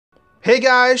Hey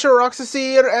guys, Roxas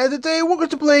here, and today we're going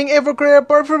to be playing Evocreo.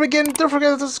 But before we begin, don't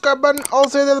forget to subscribe button,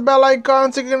 also hit the bell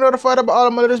icon so you get notified about all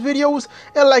of my latest videos,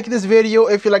 and like this video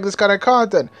if you like this kind of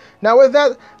content. Now with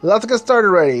that, let's get started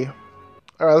already.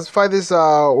 Alright, let's fight this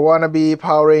wannabe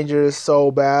Power Rangers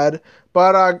so bad.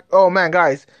 But oh man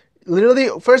guys, literally,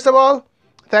 first of all,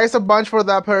 thanks a bunch for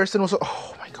that person who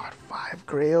oh my god, 5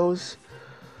 Greos.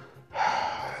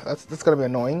 That's gonna be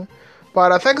annoying.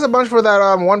 But thanks a bunch for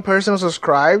that one person who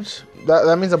subscribed.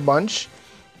 That means a bunch.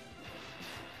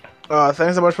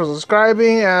 Thanks a bunch for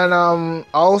subscribing, and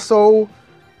also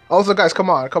guys, come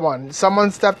on.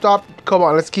 Someone stepped up. Come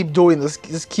on, let's keep doing this.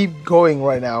 Just keep going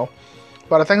right now.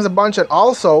 But thanks a bunch, and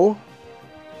also,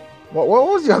 what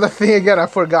was the other thing again? I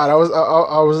forgot. I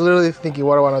was literally thinking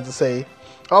what I wanted to say.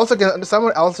 Also, can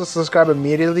someone else subscribe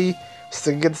immediately?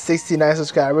 To get 69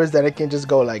 subscribers, then it can just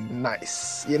go like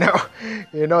nice, you know.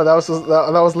 That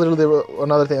was literally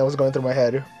another thing that was going through my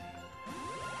head.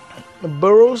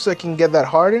 Burrows, so I can get that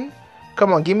hardened.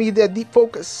 Come on, give me that deep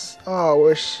focus.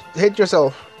 Oh, hit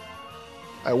yourself.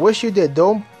 I wish you did.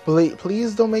 Don't bleed,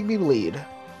 please. Don't make me bleed.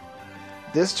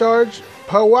 Discharge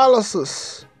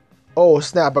paralysis. Oh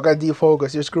snap! I got deep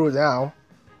focus. You're screwed now.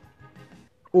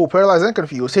 Oh, paralyzed and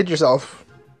confused. Hit yourself.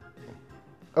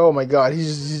 Oh my god,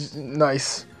 he's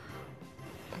nice.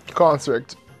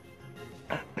 Constrict.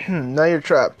 Now you're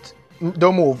trapped.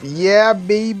 Don't move. Yeah,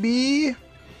 baby.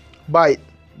 Bite.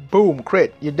 Boom.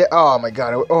 Crit. You're dead. Oh my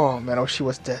god. Oh man, I wish she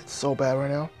was dead so bad right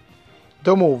now.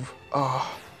 Don't move.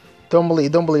 Oh. Don't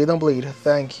bleed. Don't bleed. Don't bleed.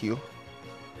 Thank you.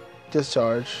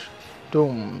 Discharge.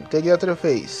 Doom. Take it out to the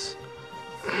face.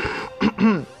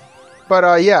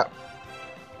 But yeah.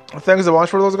 Thanks a bunch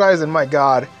for those guys, and my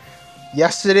god.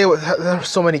 Yesterday, there were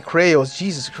so many Creos.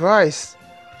 Jesus Christ.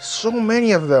 So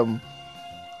many of them.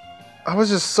 I was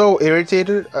just so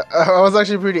irritated. I was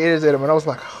actually pretty irritated, and I was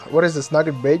like, what is this,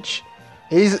 Nugget Bridge?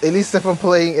 At least if I'm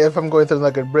going through the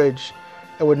Nugget Bridge,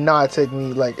 it would not take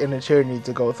me like an eternity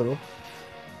to go through.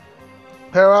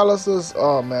 Paralysis?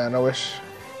 Oh man, I wish.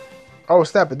 Oh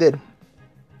snap, it did.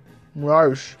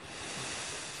 Nice.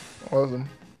 Awesome.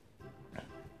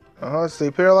 Let's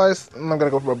see, paralyzed. I'm not gonna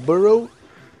go for a burrow.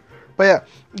 But yeah,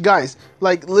 guys,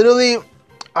 like literally,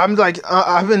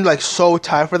 I've been like so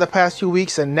tired for the past 2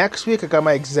 weeks, and next week I got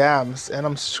my exams, and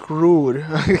I'm screwed.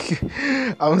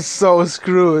 I'm so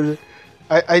screwed.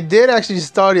 I did actually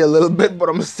study a little bit, but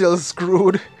I'm still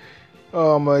screwed.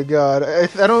 Oh my god,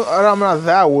 I'm not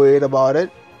that worried about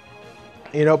it,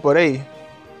 But hey,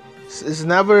 it's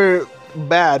never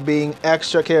bad being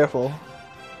extra careful.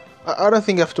 I don't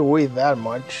think you have to worry that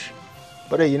much,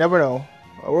 but hey, you never know.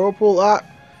 A whirlpool,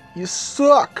 you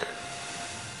suck!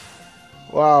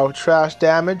 Wow, trash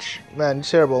damage. Man,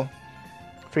 terrible.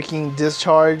 Freaking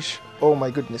discharge. Oh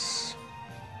my goodness.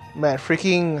 Man,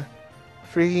 freaking...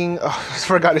 Oh, I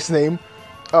forgot his name.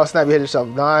 Oh, snap, you hit yourself.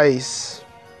 Nice.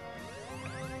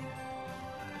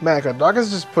 Man, Kadok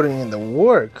is just putting in the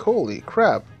work. Holy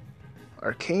crap.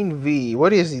 Arcane V.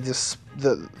 What is he?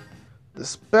 The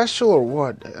special or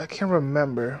what? I can't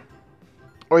remember.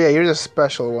 Oh yeah, you're the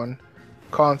special one.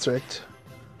 Constrict.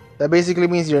 That basically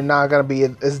means you're not gonna be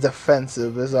as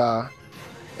defensive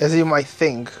as you might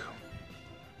think.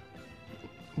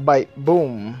 Bite,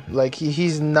 boom. Like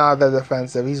he's not that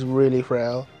defensive. He's really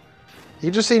frail.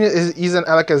 You just seen he's an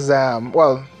Alakazam.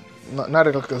 Well, not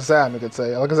Alakazam, you could say.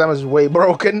 Alakazam is way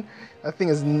broken. That thing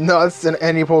is nuts in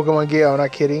any Pokemon game. I'm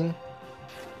not kidding.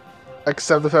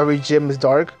 Except if every gym is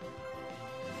dark.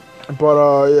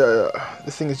 But yeah,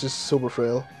 this thing is just super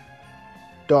frail.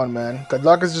 Done, man.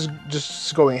 Kadlock is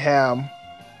just going ham.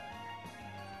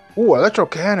 Ooh, Electro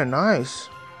Cannon, nice.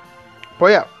 But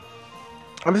yeah,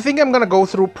 I'm thinking I'm gonna go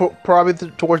through probably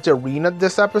towards the arena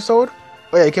this episode.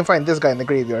 Oh yeah, you can find this guy in the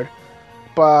graveyard.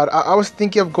 But I was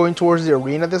thinking of going towards the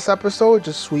arena this episode,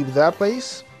 just sweep that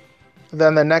place.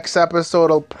 Then the next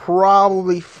episode I'll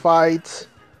probably fight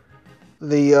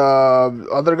the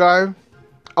other guy.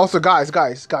 Also, guys,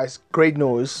 great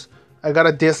news. I got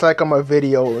a dislike on my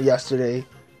video yesterday.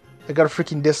 I got a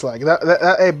freaking dislike.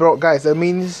 Hey, bro, guys, it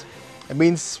means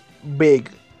big.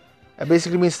 It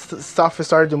basically means stuff is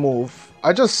starting to move.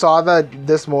 I just saw that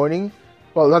this morning.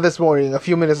 Well, not this morning, a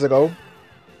few minutes ago.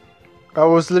 I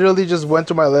was literally just went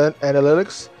to my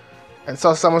analytics and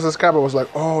saw someone subscriber was like,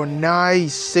 oh,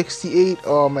 nice, 68.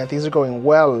 Oh man, things are going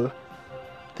well.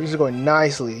 Things are going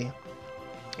nicely.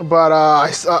 But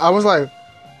I was like,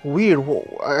 weird.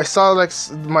 I saw like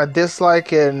my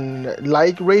dislike and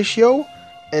like ratio,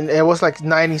 and it was like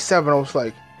 97. I was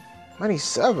like,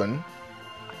 97.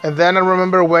 And then I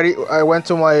remember when I went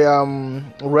to my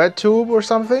red tube or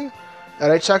something,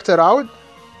 and I checked it out,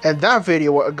 And that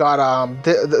video got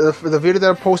the video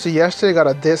that I posted yesterday got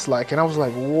a dislike, and I was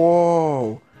like,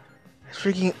 whoa, it's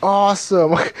freaking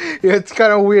awesome. It's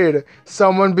kind of weird,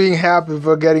 someone being happy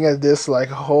for getting a dislike.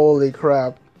 Holy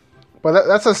crap. But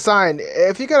that's a sign.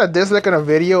 If you got a dislike on a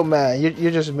video, man,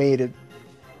 you just made it.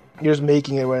 You're just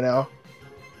making it right now.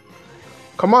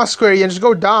 Come on, Square, you just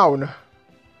go down.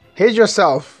 Hit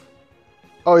yourself.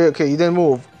 Oh, okay, you didn't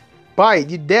move.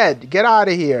 Bite, you dead. Get out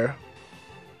of here.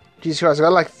 Jesus Christ, I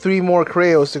got like 3 more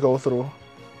Creos to go through.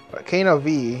 Arcana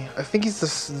V. I think he's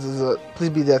the please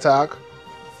be the attack.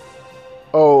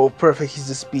 Oh, perfect. He's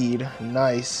the speed.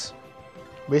 Nice.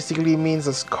 Basically means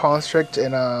a construct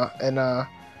and a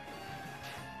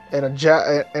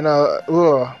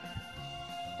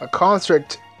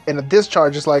construct and a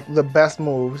discharge is like the best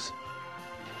moves.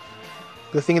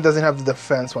 Good thing it doesn't have the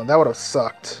defense one. That would have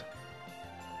sucked.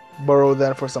 Burrow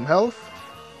then for some health.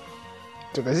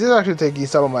 So guys, he's actually taking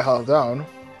some of my health down.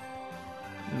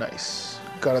 Nice.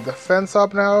 Got a defense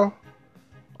up now.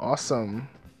 Awesome.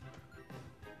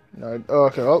 No,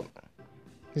 okay, well.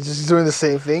 He's just doing the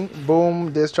same thing.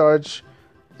 Boom, discharge,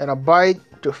 and a bite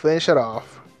to finish it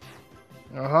off.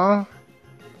 No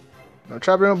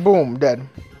trapping, boom, dead.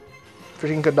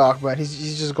 Freaking Kadak, man.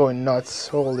 He's just going nuts.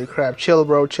 Holy crap. Chill,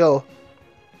 bro, chill.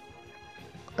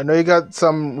 I know you got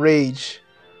some rage.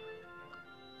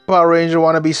 Power Ranger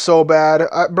wanna be so bad.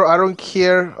 Bro, I don't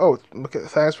care. Oh, okay,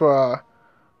 thanks for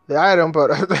the item,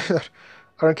 but I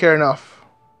don't care enough.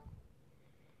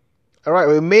 Alright,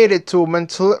 we made it to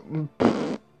mental...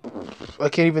 I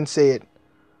can't even say it.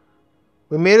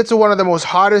 We made it to one of the most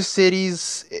hottest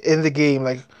cities in the game.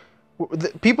 Like,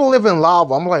 people live in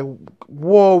lava. I'm like,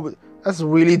 whoa, that's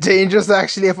really dangerous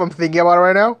actually if I'm thinking about it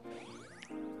right now.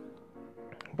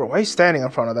 Bro, why are you standing in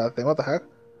front of that thing? What the heck?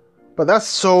 But that's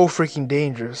so freaking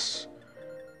dangerous.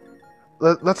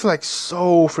 That's like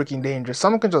so freaking dangerous.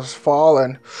 Someone can just fall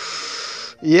and...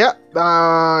 Yep.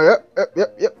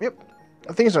 Yep.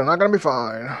 Things are not gonna be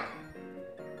fine.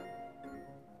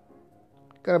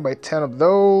 Gotta buy 10 of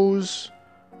those.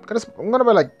 I'm gonna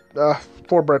buy like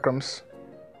 4 breadcrumbs.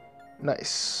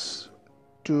 Nice.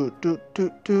 Probably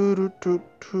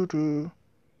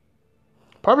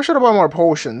should have bought more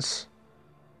potions.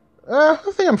 I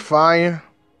think I'm fine.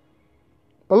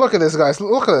 But look at this, guys.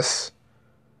 Look at this.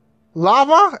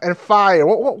 Lava and fire.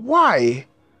 Why?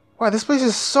 Why? This place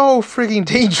is so freaking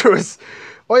dangerous.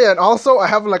 Oh yeah, and also I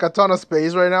have like a ton of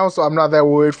space right now, so I'm not that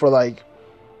worried for like...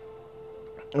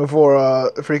 for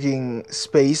freaking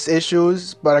space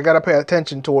issues. But I gotta pay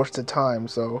attention towards the time,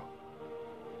 so...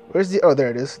 Where's the... Oh, there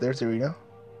it is. There's the arena.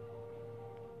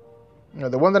 No,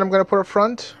 the one that I'm gonna put up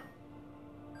front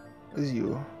is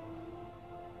you.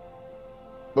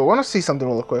 But I want to see something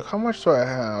real quick. How much do I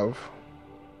have?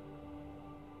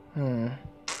 Nah,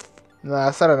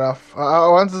 that's not enough. I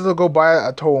wanted to go buy it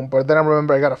at home, but then I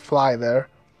remember I gotta fly there.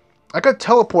 I could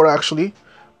teleport actually,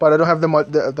 but I don't have the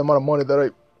amount of money that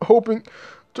I'm hoping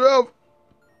to have.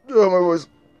 Oh my voice.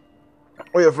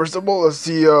 Oh yeah, first of all, let's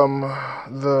see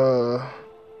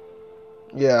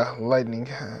lightning.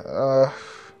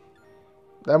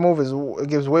 That move it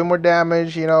gives way more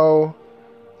damage, you know.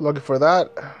 Looking for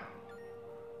that.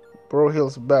 Bro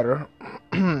heals better.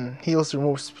 Heals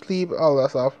removes sleep, all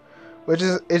that stuff, which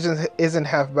isn't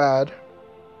half bad.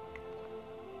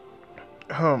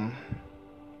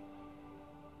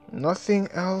 Nothing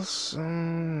else.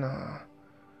 Nah.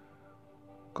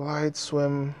 Glide,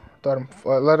 swim.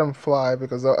 Let him fly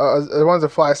because I wanted to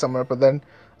fly somewhere, but then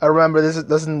I remember this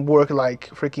doesn't work like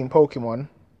freaking Pokemon.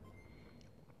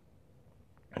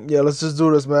 Yeah, let's just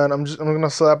do this, man. I'm gonna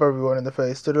slap everyone in the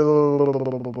face.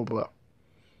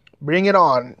 Bring it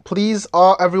on. Please,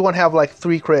 everyone have like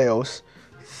 3 Creos.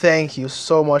 Thank you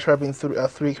so much for having 3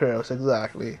 Creos,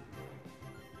 exactly.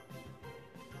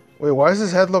 Wait, why does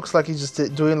his head looks like he's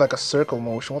just doing like a circle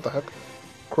motion? What the heck?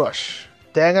 Crush.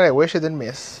 Dang it, I wish I didn't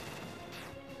miss.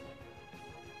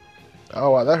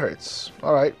 Oh wow, that hurts.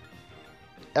 Alright.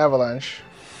 Avalanche.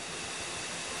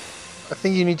 I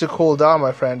think you need to cool down,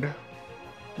 my friend.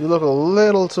 You look a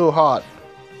little too hot.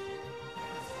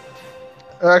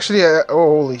 Actually, oh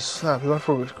holy snap! He went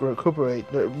for recuperate,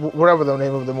 whatever the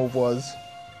name of the move was.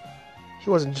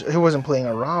 He wasn't playing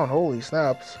around. Holy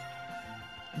snaps!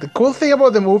 The cool thing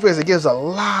about the move is it gives a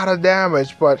lot of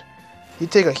damage, but you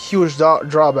take a huge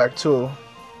drawback too.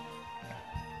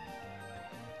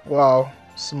 Wow,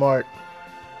 smart.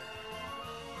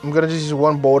 I'm gonna just use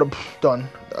one bolt. Done.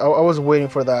 I was waiting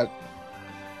for that.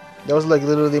 That was like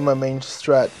literally my main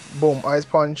strat. Boom, ice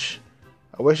punch.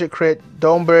 I wish it crit.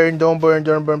 Don't burn.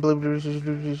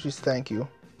 Please, thank you.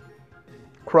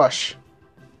 Crush.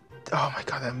 Oh my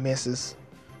god, that misses.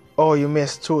 Oh, you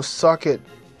missed too. Suck it.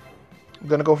 I'm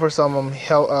gonna go for some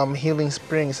healing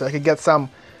springs so I could get some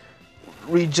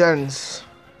regens.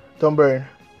 Don't burn.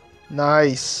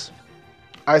 Nice.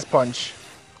 Ice punch.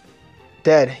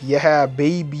 Dead. Yeah,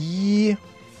 baby.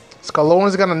 Scalone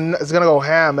is gonna go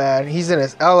ham, man. He's in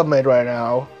his element right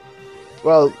now.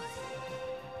 Well,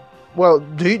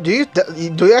 do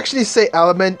you actually say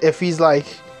element if he's like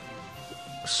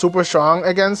super strong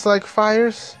against like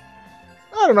fires?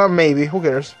 I don't know. Maybe. Who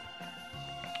cares?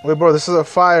 Wait, bro. This is a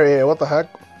fire area. What the heck?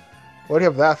 Why do you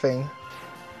have that thing?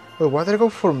 Wait, why did I go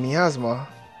for miasma?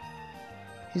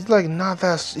 He's like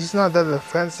he's not that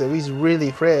defensive. He's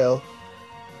really frail.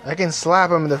 I can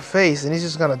slap him in the face and he's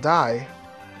just gonna die.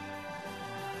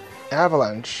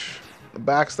 Avalanche.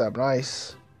 Backstab,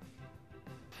 nice.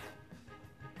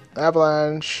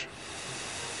 Avalanche.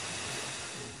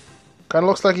 Kinda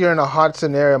looks like you're in a hot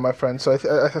scenario, my friend, so I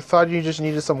thought you just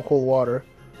needed some cold water.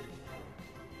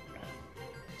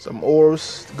 Some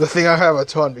orbs. Good thing I have a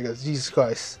ton because Jesus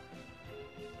Christ.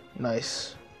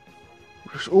 Nice.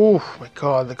 Oh my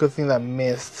god, the good thing that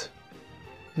missed.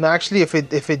 No, actually, if it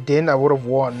didn't, I would have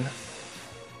won.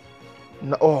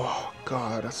 No, oh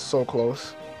god, that's so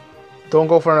close. Don't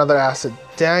go for another acid.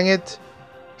 Dang it.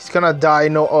 He's gonna die.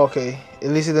 No, okay. At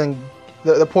least it didn't.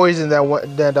 The poison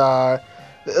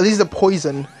at least the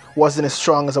poison wasn't as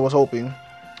strong as I was hoping.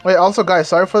 Wait, also, guys,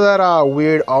 sorry for that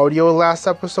weird audio last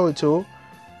episode too.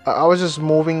 I was just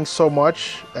moving so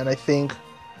much, and I think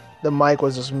the mic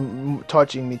was just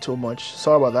touching me too much.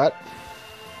 Sorry about that.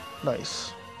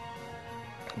 Nice.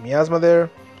 Miasma there.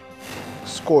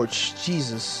 Scorch.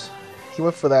 Jesus. He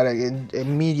went for that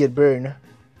immediate burn.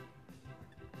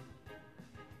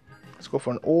 Let's go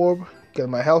for an orb. Get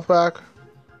my health back.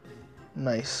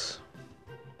 Nice.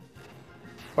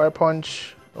 Fire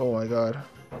punch. Oh my god.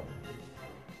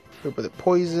 Worried about the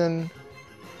poison.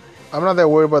 I'm not that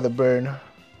worried about the burn.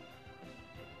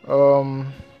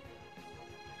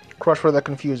 Crush for that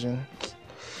confusion.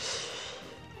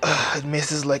 It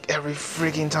misses like every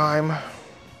freaking time.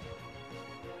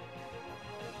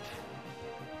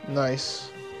 Nice.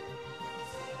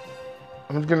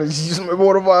 I'm gonna use my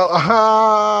water vial.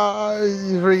 Ah,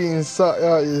 you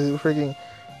freaking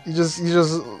you just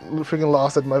freaking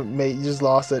lost it, my mate. You just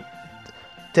lost it.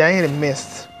 Dang it, it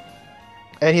missed.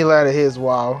 And he landed his.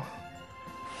 Wow.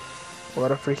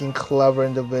 What a freaking clever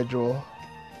individual.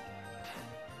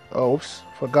 Oh, oops.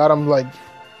 Forgot I'm like...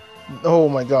 Oh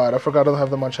my god, I forgot I don't have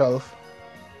that much health.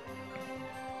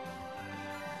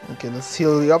 Okay, let's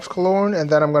heal the ups Cologne, and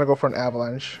then I'm gonna go for an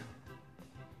avalanche.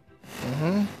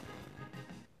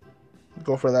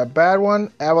 Go for that bad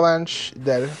one. Avalanche,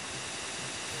 dead.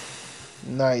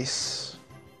 Nice.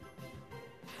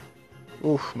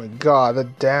 Oof, my god, the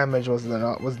damage was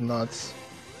nuts.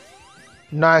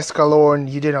 Nice,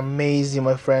 Kalorn. You did amazing,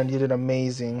 my friend. You did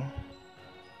amazing.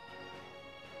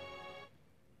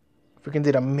 Freaking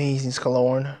did amazing,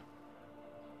 Kalorn.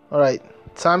 Alright,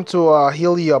 time to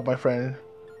heal you up, my friend.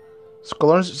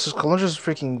 Kalorn just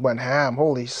freaking went ham.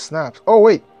 Holy snaps. Oh,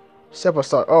 wait. Shefa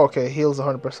start. Oh, okay. Heals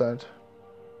 100%.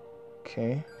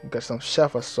 Okay. Got some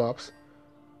Shefa stops.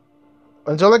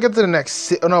 Until I get to the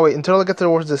next... Oh, no, wait. Until I get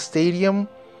towards the stadium,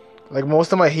 like,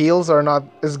 most of my heals are not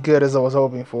as good as I was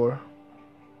hoping for.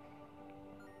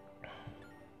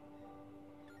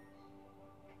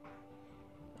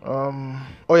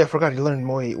 Oh yeah, I forgot you learned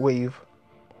wave.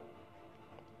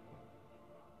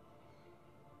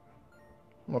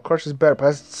 Well, Crush is better, but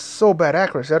has so bad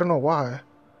accuracy. I don't know why.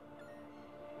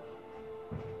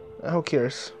 Who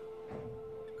cares?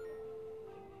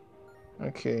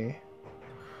 Okay.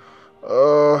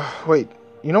 Wait.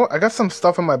 You know what? I got some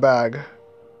stuff in my bag.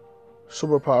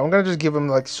 Superpower. I'm gonna just give him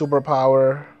like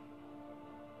superpower,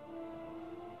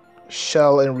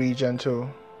 shell, and regen too.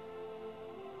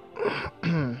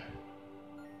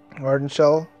 Garden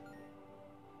shell.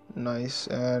 Nice.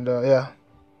 And yeah.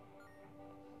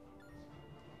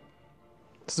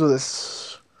 Let's do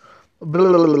this.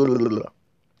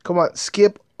 Come on,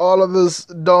 skip all of this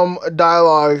dumb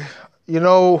dialogue. You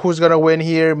know who's gonna win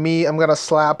here? Me. I'm gonna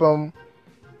slap him.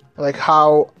 Like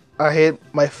how I hit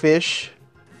my fish.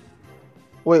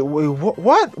 Wait,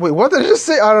 what? Wait, what did I just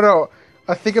say? I don't know.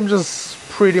 I think I'm just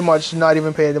pretty much not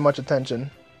even paying much attention.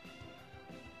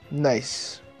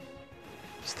 Nice.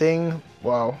 Sting.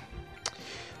 Wow.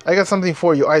 I got something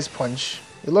for you. Ice punch.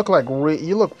 You look like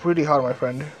you look pretty hot, my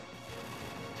friend.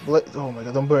 Oh my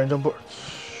god! Don't burn! Don't burn!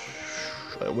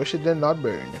 I wish it did not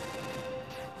burn.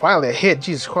 Finally, a hit.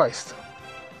 Jesus Christ.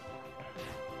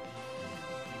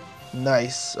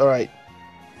 Nice. All right.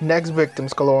 Next victim,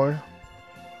 Scalorn.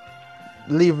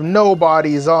 Leave no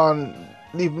bodies on.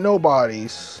 Leave no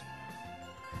bodies.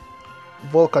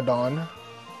 Volcadon.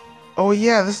 Oh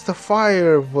yeah, this is the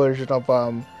fire version of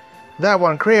that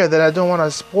one Creo that I don't want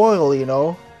to spoil, you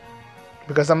know,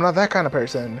 because I'm not that kind of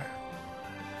person.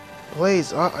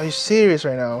 Blaze, are you serious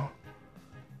right now?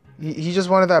 He just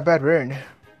wanted that bad burn.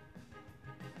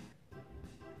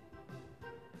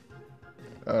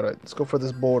 Alright, let's go for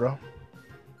this border.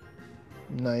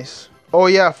 Nice. Oh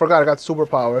yeah, I forgot I got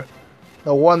superpower.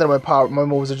 No wonder my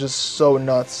moves are just so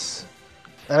nuts.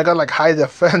 And I got like high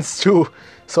defense too.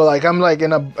 So like I'm like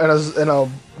in a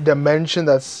dimension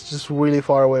that's just really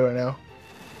far away right now.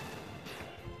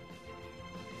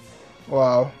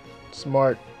 Wow.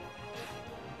 Smart.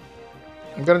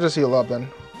 I'm gonna just heal up then.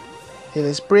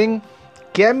 Healing Spring.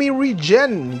 Get me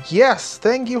regen! Yes!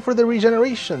 Thank you for the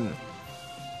regeneration.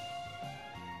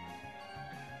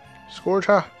 Scorch,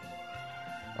 huh?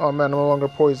 Oh man, I'm no longer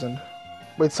poisoned.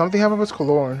 Wait, something happened with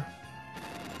Kalorn.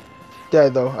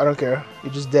 Dead though, I don't care.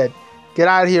 You're just dead. Get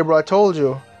out of here, bro, I told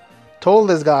you. Told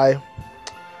this guy.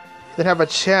 Didn't have a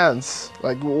chance.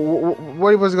 Like,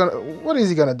 what is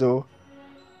he gonna do?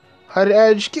 Hide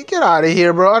Edge, get out of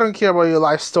here, bro. I don't care about your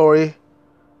life story.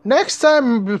 Next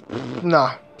time,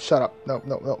 nah, shut up.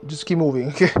 No, just keep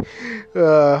moving.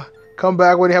 Come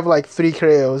back when you have like 3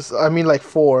 Creos. I mean like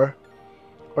 4.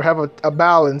 Or have a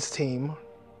balanced team.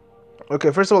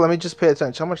 Okay, first of all, let me just pay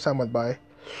attention. How much time went by?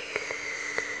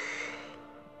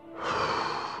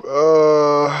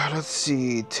 Let's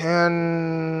see.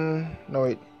 10... No,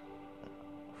 wait.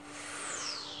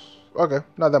 Okay,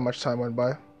 not that much time went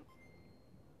by.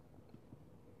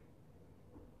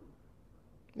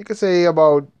 You could say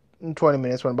about 20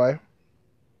 minutes went by.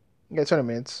 Yeah, 20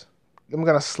 minutes. I'm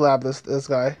gonna slap this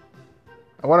guy.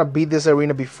 I want to beat this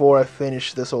arena before I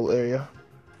finish this whole area.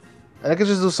 And I can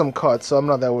just do some cuts, so I'm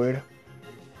not that worried.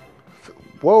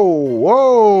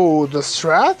 Whoa, the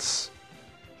strats?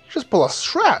 Just pull a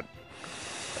strat.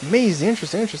 Amazing,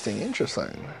 interesting.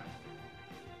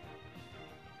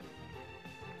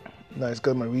 Nice,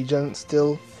 got my regen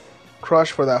still.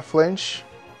 Crush for that flinch.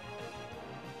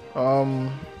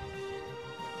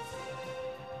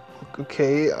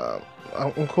 Okay,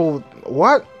 I'm cool with,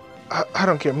 what? I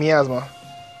don't care, miasma.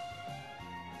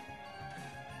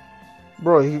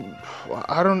 Bro,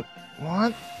 I don't,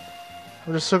 what?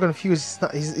 I'm just so confused.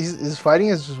 His fighting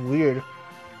is just weird.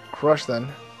 Crush then.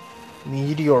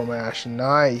 Meteor Mash,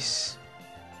 nice.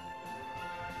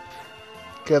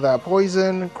 Get that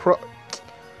poison.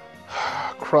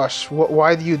 Crush.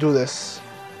 Why do you do this?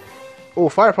 Oh,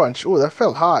 Fire Punch. Oh, that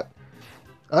felt hot.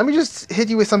 Let me just hit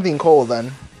you with something cold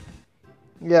then.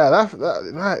 Yeah,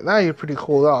 now you're pretty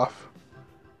cooled off.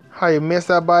 How you missed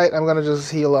that bite? I'm gonna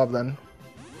just heal up then.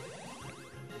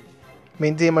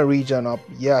 Maintain my regen up.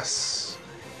 Yes.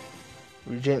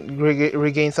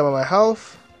 Regain some of my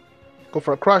health. Go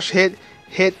for a crush. Hit,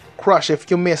 crush. If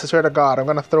you miss, I swear to God, I'm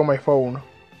gonna throw my phone.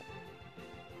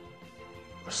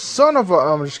 Son of a...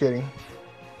 I'm just kidding.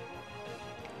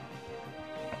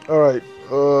 Alright.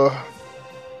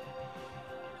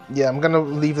 Yeah, I'm gonna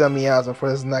leave that miasma for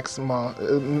his next mon.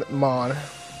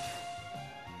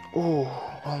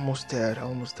 Oh, almost dead.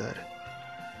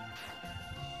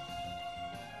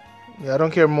 Yeah, I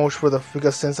don't care much for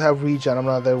because since I have regen, I'm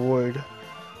not that worried.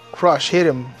 Crush, hit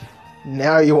him.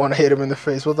 Now you want to hit him in the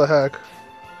face. What the heck?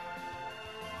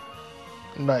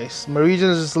 Nice. My regen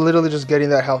is just literally just getting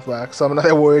that health back, so I'm not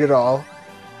that worried at all.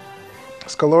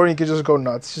 Scalorian can just go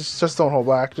nuts. Just don't hold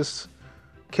back. Just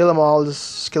kill them all.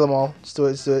 Just kill them all. Just do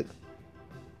it.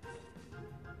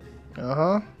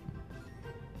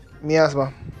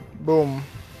 Miasma. Boom.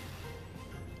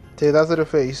 Take that to the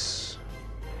face.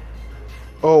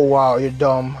 Oh wow, you're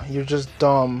dumb. You're just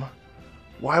dumb.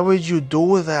 Why would you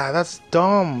do that? That's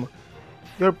dumb.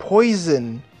 You're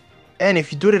poison. And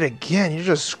if you do it again, you're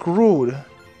just screwed.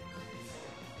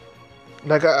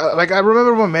 Like I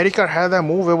remember when Medicar had that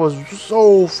move, it was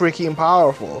so freaking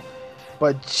powerful.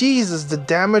 But Jesus, the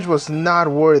damage was not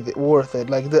worth it.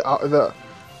 Like the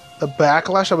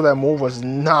backlash of that move was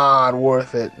not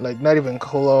worth it. Like not even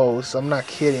close. I'm not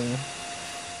kidding.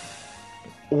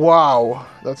 Wow,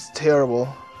 that's terrible.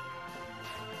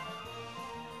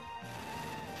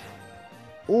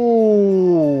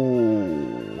 Ooh.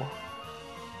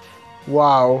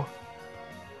 Wow.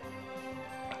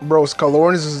 Bro,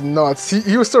 Scalorn is just nuts.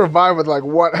 He survived with like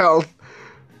what health?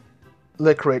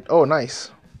 Lick rate. Oh,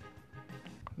 nice.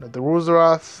 The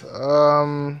Ruzerath.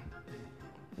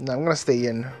 No, I'm gonna stay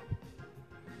in.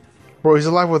 Bro, he's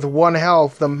alive with 1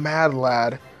 health. The Mad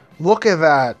Lad. Look at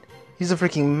that. He's a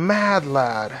freaking Mad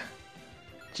Lad.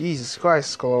 Jesus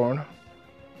Christ, Scalorn.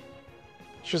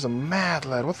 He's just a Mad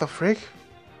Lad. What the frick?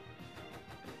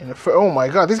 Oh my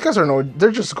God, these guys are they're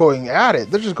just going at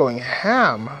it. They're just going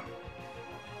ham.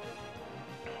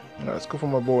 Alright, let's go for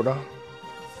my border.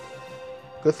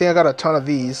 Good thing I got a ton of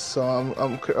these, so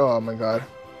oh my god.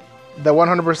 The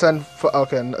 100%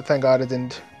 okay, thank god it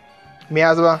didn't.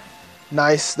 Miasma,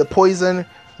 nice. The poison,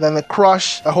 then the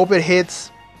crush. I hope it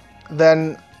hits.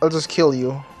 Then I'll just kill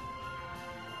you.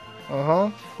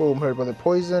 Boom, hurt by the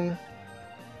poison.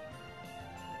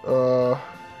 I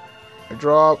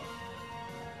drop.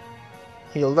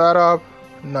 Heal that up.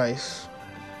 Nice.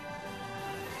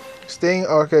 Sting.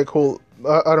 Okay, cool.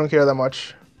 I don't care that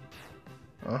much.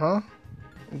 I'm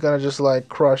gonna just like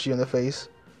crush you in the face.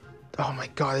 Oh my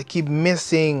god, I keep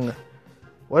missing.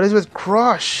 What is with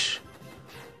crush?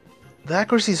 The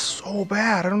accuracy is so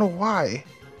bad. I don't know why.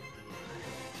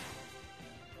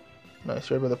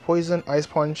 Nice, right by the poison. Ice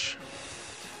punch.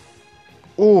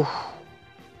 Ooh.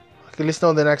 At least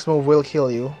know the next move will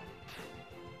kill you.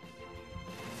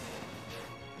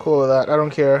 Cool with that. I don't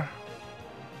care.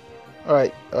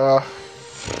 Alright.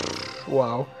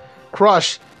 Wow.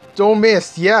 Crush. Don't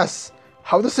miss. Yes.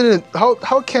 How does it?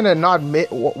 How can it not miss?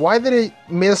 Why did it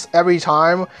miss every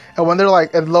time? And when they're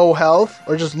like at low health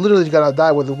or just literally gonna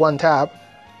die with one tap,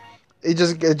 it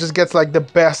just gets like the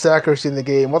best accuracy in the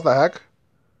game. What the heck?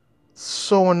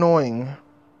 So annoying.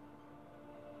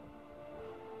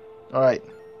 All right.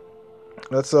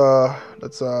 Let's go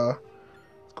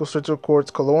straight to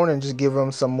Quartz Cologne and just give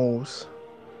him some moves.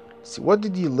 Let's see, what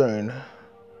did you learn?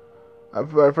 A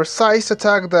precise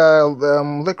attack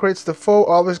that liquidates the foe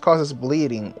always causes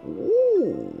bleeding.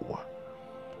 Ooh.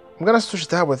 I'm gonna switch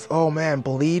that with, oh man,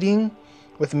 bleeding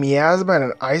with miasma and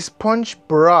an ice punch,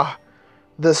 bruh.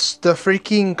 The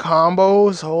freaking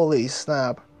combos, holy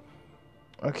snap.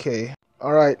 Okay,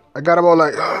 all right. I got about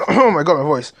like, oh my god, my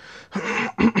voice.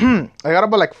 I got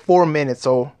about like 4 minutes,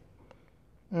 so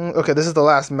okay, this is the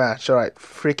last match. All right,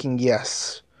 freaking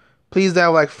yes. Please don't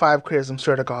have like 5 crits. I'm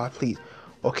sure to God, please.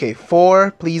 Okay,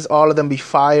 4. Please, all of them be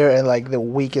fire and like the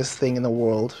weakest thing in the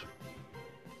world.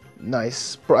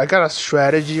 Nice, bro. I got a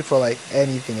strategy for like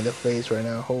anything in the face right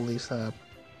now. Holy snap!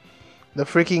 The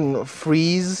freaking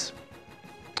freeze,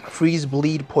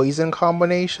 bleed, poison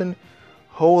combination.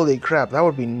 Holy crap, that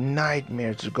would be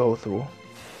nightmare to go through.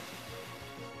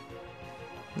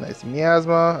 Nice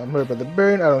miasma. I'm hurt by the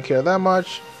burn. I don't care that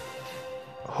much.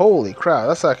 Holy crap,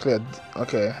 that's actually a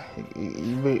okay.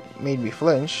 You made me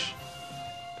flinch.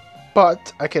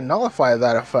 But I can nullify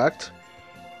that effect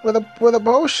with a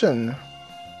potion.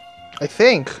 I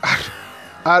think.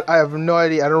 I have no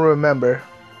idea. I don't remember.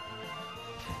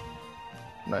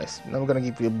 Nice. I'm gonna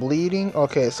give you bleeding.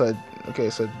 Okay, so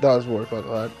it does work like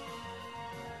that.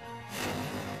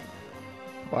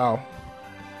 Wow.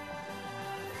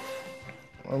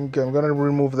 I'm gonna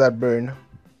remove that burn.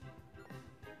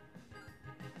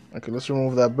 Okay, let's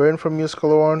remove that burn from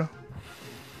Muscalorn.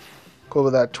 Go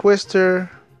with that twister.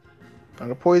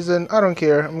 Under poison. I don't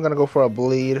care. I'm gonna go for a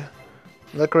bleed.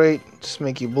 Liquorate. Just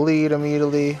make you bleed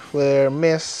immediately. Flare.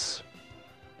 Miss.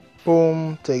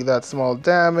 Boom. Take that small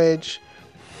damage.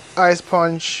 Ice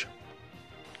punch.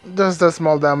 Just that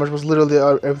small damage was literally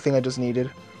everything I just needed.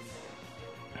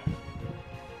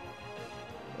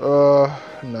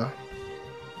 No.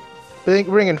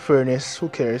 Bring in Furnace. Who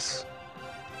cares?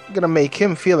 I'm gonna make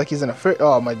him feel like he's in a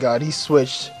oh my god, he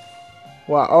switched.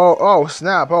 Wow. Oh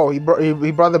snap. Oh, he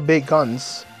brought the big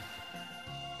guns.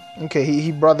 Okay,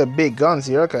 he brought the big guns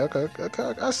here. Okay.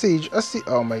 I see.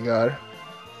 Oh my god.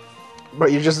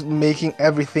 But you're just making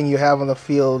everything you have on the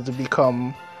field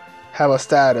to have a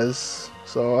status.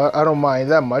 So I don't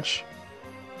mind that much.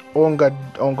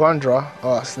 Ongandra.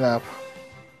 Oh snap.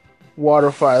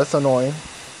 Water fire. That's annoying.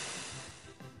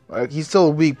 Like, he's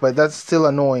still weak, but that's still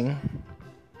annoying.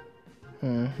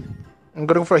 I'm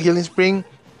gonna go for a healing spring.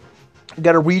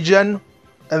 Get a regen,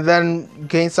 and then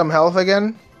gain some health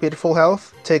again. Hit full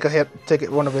health. Take a hit. Take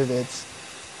one of his hits.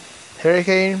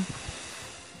 Hurricane.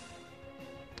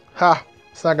 Ha!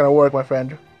 It's not gonna work, my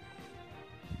friend.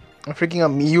 I'm freaking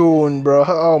immune, bro.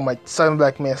 Oh my, Seven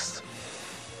Black Mist.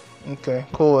 Okay,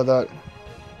 cool with that.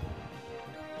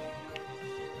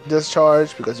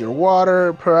 Discharge because you're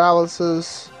water.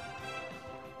 Paralysis.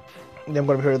 Then I'm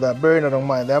gonna hear that burn. I don't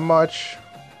mind that much.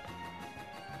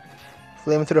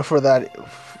 Flamethrower for that.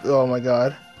 Oh my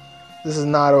god. This is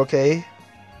not okay.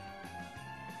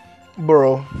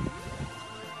 Bro.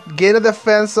 Get a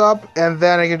defense up, and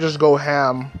then I can just go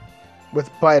ham with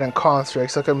Bite and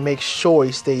Construct, so I can make sure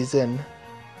he stays in.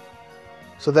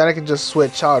 So then I can just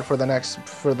switch out for the next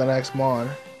mon.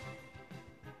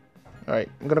 Alright,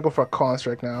 I'm gonna go for a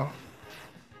Construct now.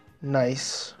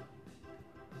 Nice.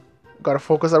 Gotta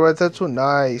focus on red tattoo.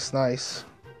 Nice.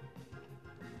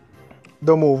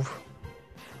 Don't move.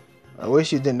 I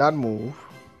wish you did not move.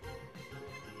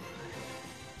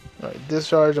 Alright,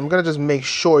 discharge. I'm gonna just make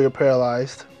sure you're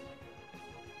paralyzed.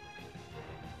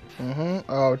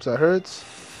 Ouch, that hurts.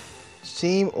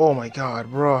 Steam. Oh my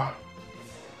god, bruh.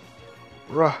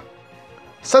 Bruh.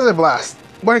 Sunset Blast.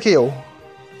 One KO.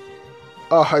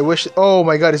 Oh, I wish. Oh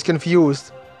my god, he's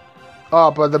confused. Oh,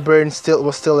 but the burn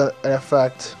was still in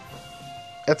effect.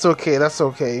 That's okay, that's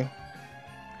okay.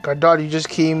 Gardot, you just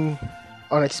came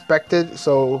unexpected,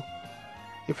 so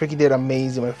you freaking did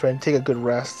amazing, my friend. Take a good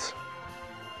rest.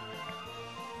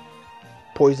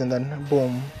 Poison then.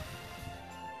 Boom.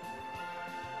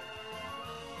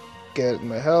 Get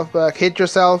my health back. Hit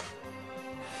yourself.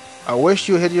 I wish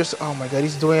you hit yourself. Oh my god,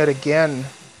 he's doing it again.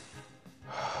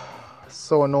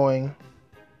 So annoying.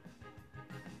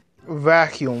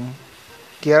 Vacuum.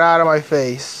 Get out of my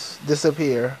face.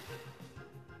 Disappear.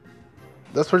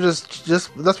 That's for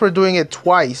that's for doing it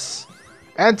twice.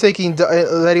 And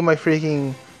letting my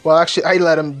freaking... Well, actually, I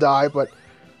let him die, but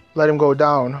let him go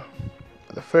down.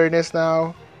 The fairness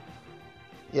now.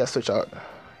 Yeah, switch out.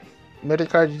 Medic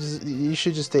card, you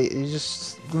should just stay.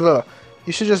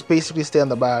 You should just basically stay on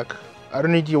the back. I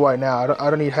don't need you right now. I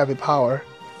don't need heavy power.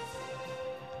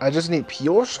 I just need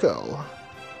pure skull.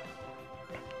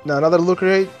 Now another look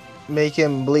rate. Make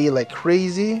him bleed like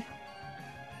crazy.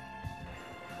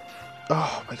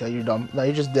 Oh my god, you're dumb. Now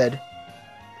you're just dead.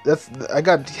 I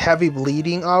got heavy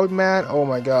bleeding out, man. Oh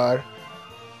my god.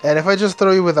 And if I just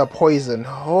throw you with a poison,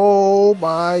 oh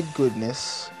my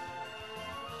goodness.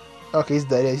 Okay, he's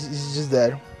dead. He's just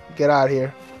dead. Get out of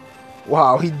here.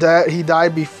 Wow, he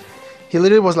died before. He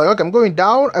literally was like, okay, I'm going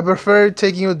down. I prefer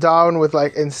taking you down with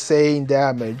like insane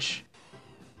damage.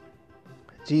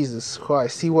 Jesus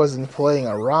Christ, he wasn't playing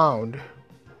around.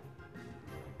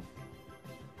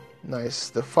 Nice.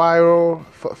 The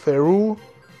Feru.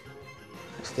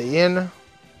 Stay in.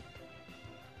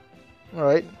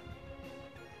 Alright.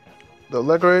 The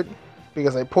Legret.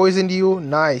 Because I poisoned you.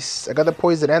 Nice. I got the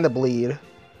poison and the bleed.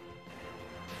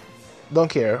 Don't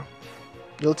care.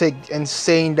 You'll take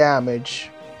insane damage.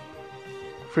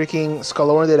 Freaking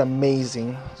Scalorn did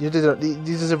amazing. You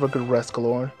deserve a good rest,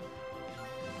 Scalorn.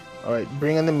 Alright,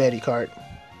 bring in the Medicart.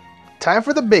 Time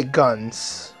for the big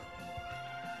guns.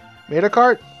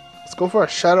 Medicart, let's go for a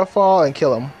Shadowfall and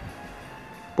kill him.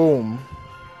 Boom.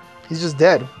 He's just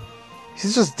dead.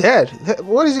 He's just dead.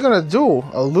 What is he gonna do?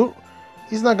 A loot?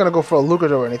 He's not gonna go for a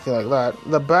lucrative or anything like that.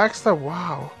 The backstab,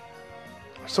 wow.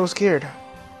 I'm so scared.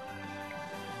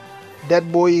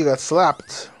 Dead boy, you got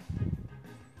slapped.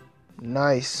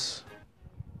 Nice.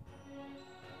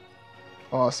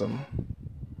 Awesome.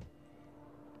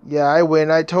 Yeah, I win.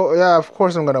 Yeah, of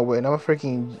course I'm gonna win. I'm a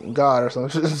freaking god or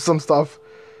some stuff.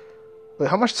 Wait,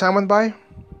 how much time went by?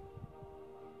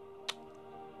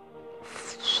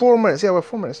 4 minutes. Yeah, we're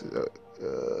 4 minutes.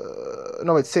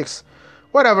 No, it's 6.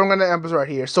 Whatever, I'm gonna end this right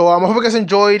here. So I hope you guys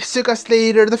enjoyed. See you guys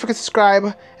later. Don't forget to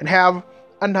subscribe and have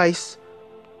a nice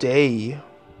day.